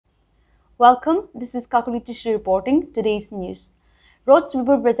Welcome, this is Chishi reporting today's news. Road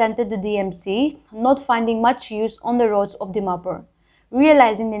sweeper presented to DMC, not finding much use on the roads of Dimapur,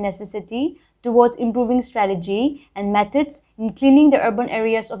 realizing the necessity towards improving strategy and methods in cleaning the urban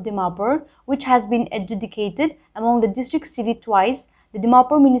areas of Dimapur, which has been adjudicated among the district city twice. The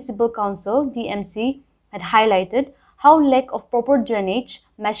Dimapur Municipal Council (DMC) had highlighted how lack of proper drainage,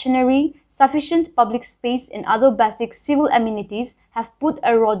 machinery, sufficient public space and other basic civil amenities have put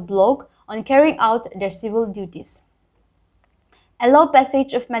a roadblock on carrying out their civil duties. Allow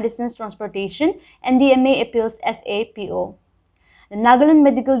passage of medicines transportation, NDMA appeals SAPO. The Nagaland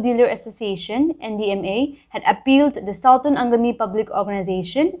Medical Dealer Association, NDMA, had appealed the Southern Angami Public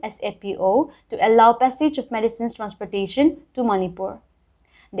Organization, SAPO, to allow passage of medicines transportation to Manipur.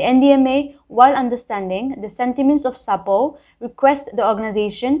 The NDMA, while understanding the sentiments of SAPO, requests the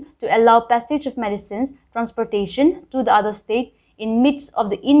organization to allow passage of medicines transportation to the other state in midst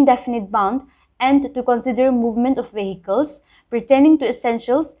of the indefinite ban and to consider movement of vehicles pertaining to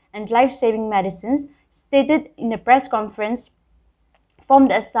essentials and life-saving medicines, stated in a press conference from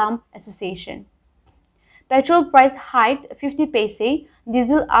the Assam Association. Petrol price hiked 50 paise,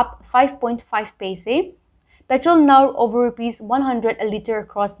 diesel up 5.5 paise. Petrol now over ₹100 a litre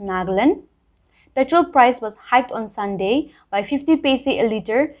across Nagaland. Petrol price was hiked on Sunday by 50 paise a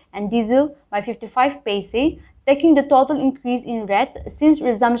litre and diesel by 55 paise, taking the total increase in rates since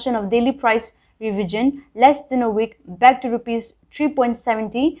resumption of daily price revision less than a week back to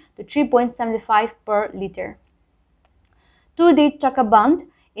 ₹3.70 to 3.75 per litre. 2-day Chakaband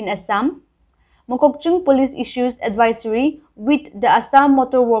in Assam. Mokokchung Police issues advisory with the Assam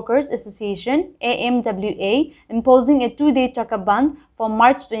Motor Workers Association AMWA imposing a 2-day Chakaband from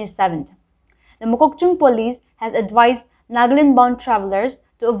March 27th. The Mokokchung Police has advised Nagaland-bound travelers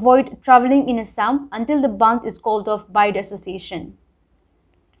to avoid traveling in Assam until the ban is called off by the association.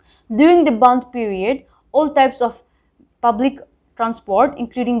 During the ban period, all types of public transport,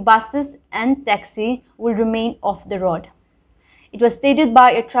 including buses and taxi, will remain off the road. It was stated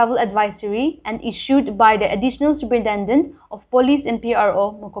by a travel advisory and issued by the Additional Superintendent of Police and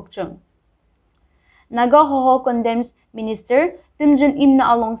PRO Mokokchung. Naga Hoho condemns Minister Timjan Imna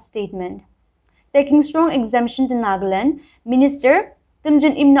Along's statement. Taking strong exemption to Nagaland, Minister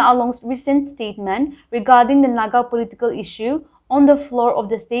Timjan Imna Along's recent statement regarding the Naga political issue on the floor of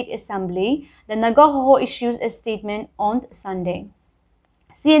the State Assembly, the Naga Hoho issues a statement on Sunday.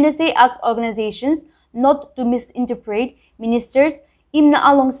 CNSA asks organizations not to misinterpret Minister's Imna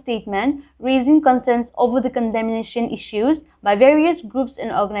Along's statement, raising concerns over the condemnation issues by various groups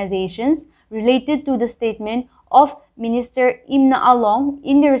and organizations related to the statement of Minister Imna Along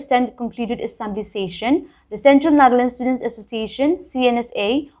in the recent concluded assembly session. The Central Nagaland Students Association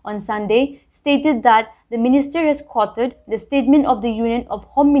 (CNSA) on Sunday stated that the minister has quoted the statement of the Union of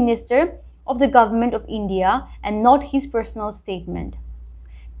Home Minister of the Government of India and not his personal statement.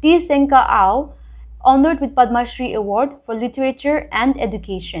 T. Senka Ao, honored with Padma Shri Award for Literature and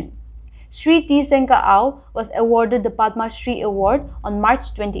Education. Shri T. Senka Ao was awarded the Padma Shri Award on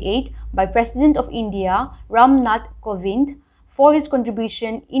March 28 by President of India Ram Nath Kovind for his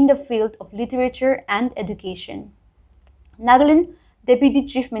contribution in the field of literature and education. Nagaland Deputy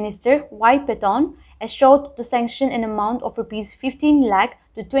Chief Minister Y. Peton assured to sanction an amount of ₹15 lakh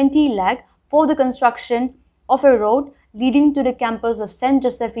to 20 lakh for the construction of a road leading to the campus of St.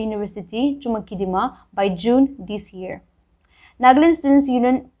 Joseph University, Chumakidima, by June this year. Nagaland Students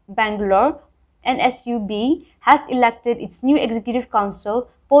Union Bangalore, NSUB, has elected its new Executive Council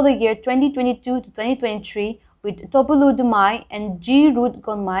for the year 2022 to 2023 with Topulu Dumai and G. Ruth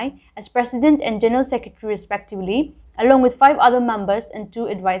Gonmai as President and General Secretary respectively, along with 5 other members and 2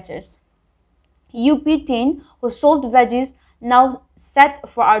 advisors. UP teen who sold veggies now set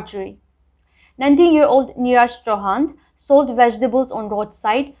for archery. 19-year-old Niraj Chauhan sold vegetables on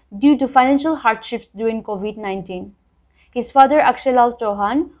roadside due to financial hardships during COVID-19. His father Akshalal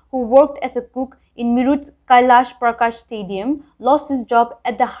Chauhan, who worked as a cook in Meerut's Kailash Prakash Stadium, lost his job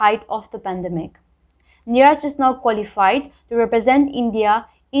at the height of the pandemic. Niraj is now qualified to represent India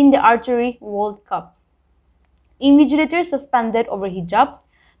in the Archery World Cup. Invigilators suspended over hijab.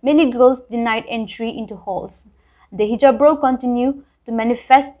 Many girls denied entry into halls. The hijab bro continue to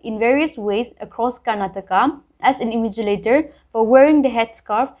manifest in various ways across Karnataka as an invigilator for wearing the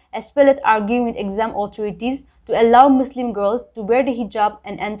headscarf, as well as arguing with exam authorities to allow Muslim girls to wear the hijab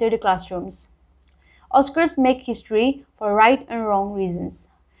and enter the classrooms. Oscars make history for right and wrong reasons.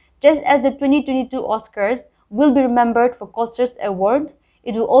 Just as the 2022 Oscars will be remembered for Culture's award,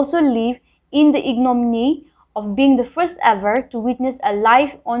 it will also live in the ignominy of being the first ever to witness a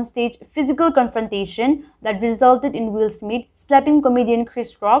live on-stage physical confrontation that resulted in Will Smith slapping comedian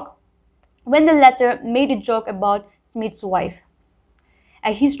Chris Rock when the latter made a joke about Smith's wife.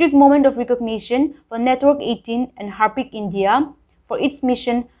 A historic moment of recognition for Network 18 and Harpic India for its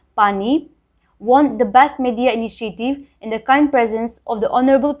mission Pani won the Best Media Initiative in the kind presence of the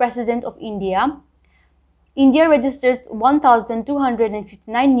Honorable President of India. India registers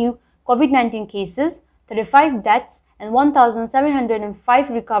 1,259 new COVID-19 cases, 35 deaths, and 1,705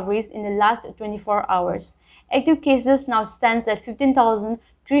 recoveries in the last 24 hours. Active cases now stands at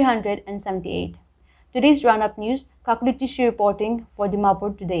 15,378. Today's roundup news, Kakulitishi reporting for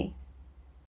Dimapur Today.